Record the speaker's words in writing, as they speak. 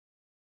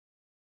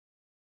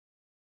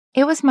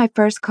It was my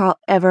first call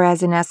ever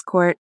as an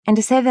escort, and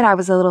to say that I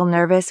was a little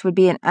nervous would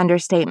be an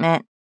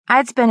understatement. I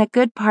had spent a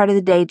good part of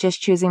the day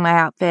just choosing my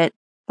outfit,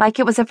 like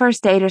it was a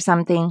first date or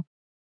something.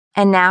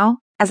 And now,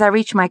 as I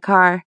reached my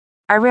car,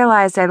 I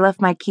realized I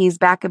left my keys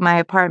back at my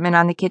apartment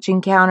on the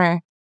kitchen counter.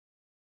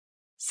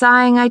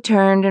 Sighing, I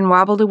turned and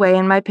wobbled away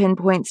in my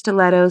pinpoint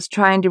stilettos,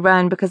 trying to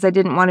run because I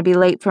didn't want to be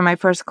late for my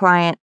first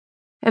client.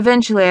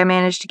 Eventually, I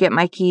managed to get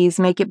my keys,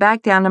 make it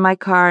back down to my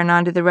car and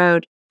onto the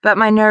road, but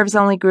my nerves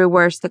only grew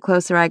worse the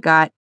closer I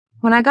got.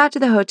 When I got to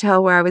the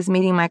hotel where I was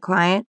meeting my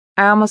client,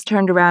 I almost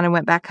turned around and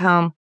went back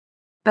home.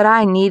 But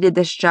I needed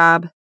this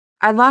job.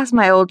 I'd lost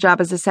my old job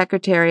as a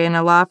secretary in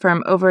a law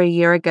firm over a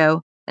year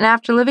ago, and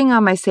after living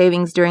on my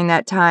savings during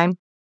that time,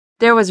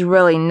 there was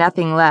really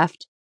nothing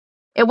left.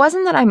 It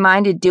wasn't that I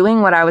minded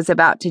doing what I was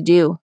about to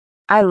do.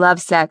 I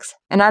love sex,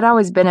 and I'd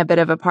always been a bit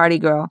of a party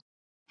girl.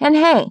 And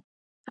hey,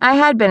 I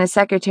had been a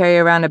secretary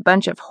around a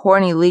bunch of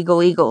horny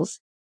legal eagles.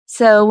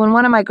 So when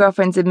one of my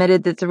girlfriends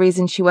admitted that the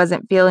reason she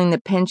wasn't feeling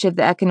the pinch of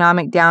the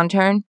economic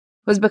downturn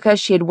was because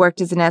she had worked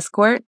as an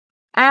escort,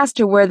 I asked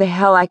her where the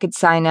hell I could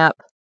sign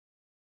up.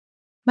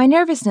 My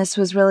nervousness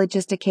was really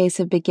just a case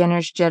of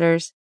beginner's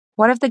jitters.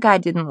 What if the guy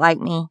didn't like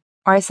me,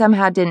 or I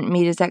somehow didn't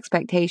meet his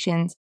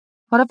expectations?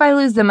 What if I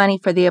lose the money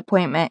for the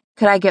appointment?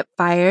 Could I get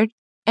fired?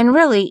 And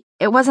really,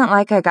 it wasn't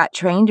like I got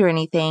trained or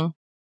anything.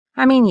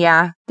 I mean,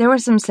 yeah, there were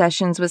some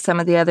sessions with some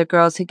of the other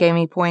girls who gave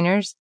me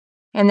pointers,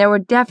 and there were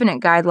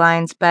definite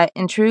guidelines, but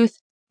in truth,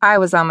 I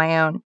was on my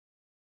own.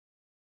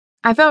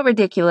 I felt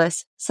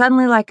ridiculous,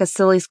 suddenly like a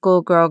silly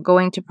schoolgirl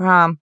going to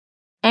prom.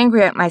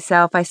 Angry at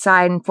myself, I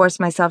sighed and forced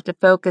myself to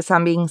focus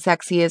on being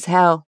sexy as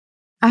hell.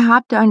 I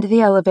hopped onto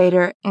the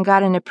elevator and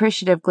got an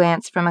appreciative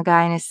glance from a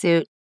guy in a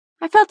suit.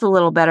 I felt a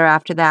little better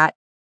after that.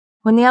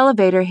 When the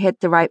elevator hit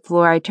the right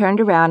floor, I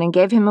turned around and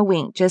gave him a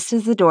wink just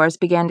as the doors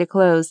began to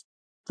close.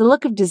 The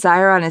look of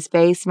desire on his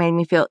face made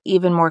me feel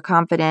even more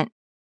confident.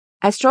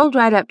 I strolled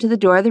right up to the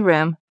door of the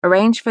room,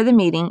 arranged for the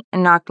meeting,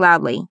 and knocked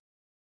loudly.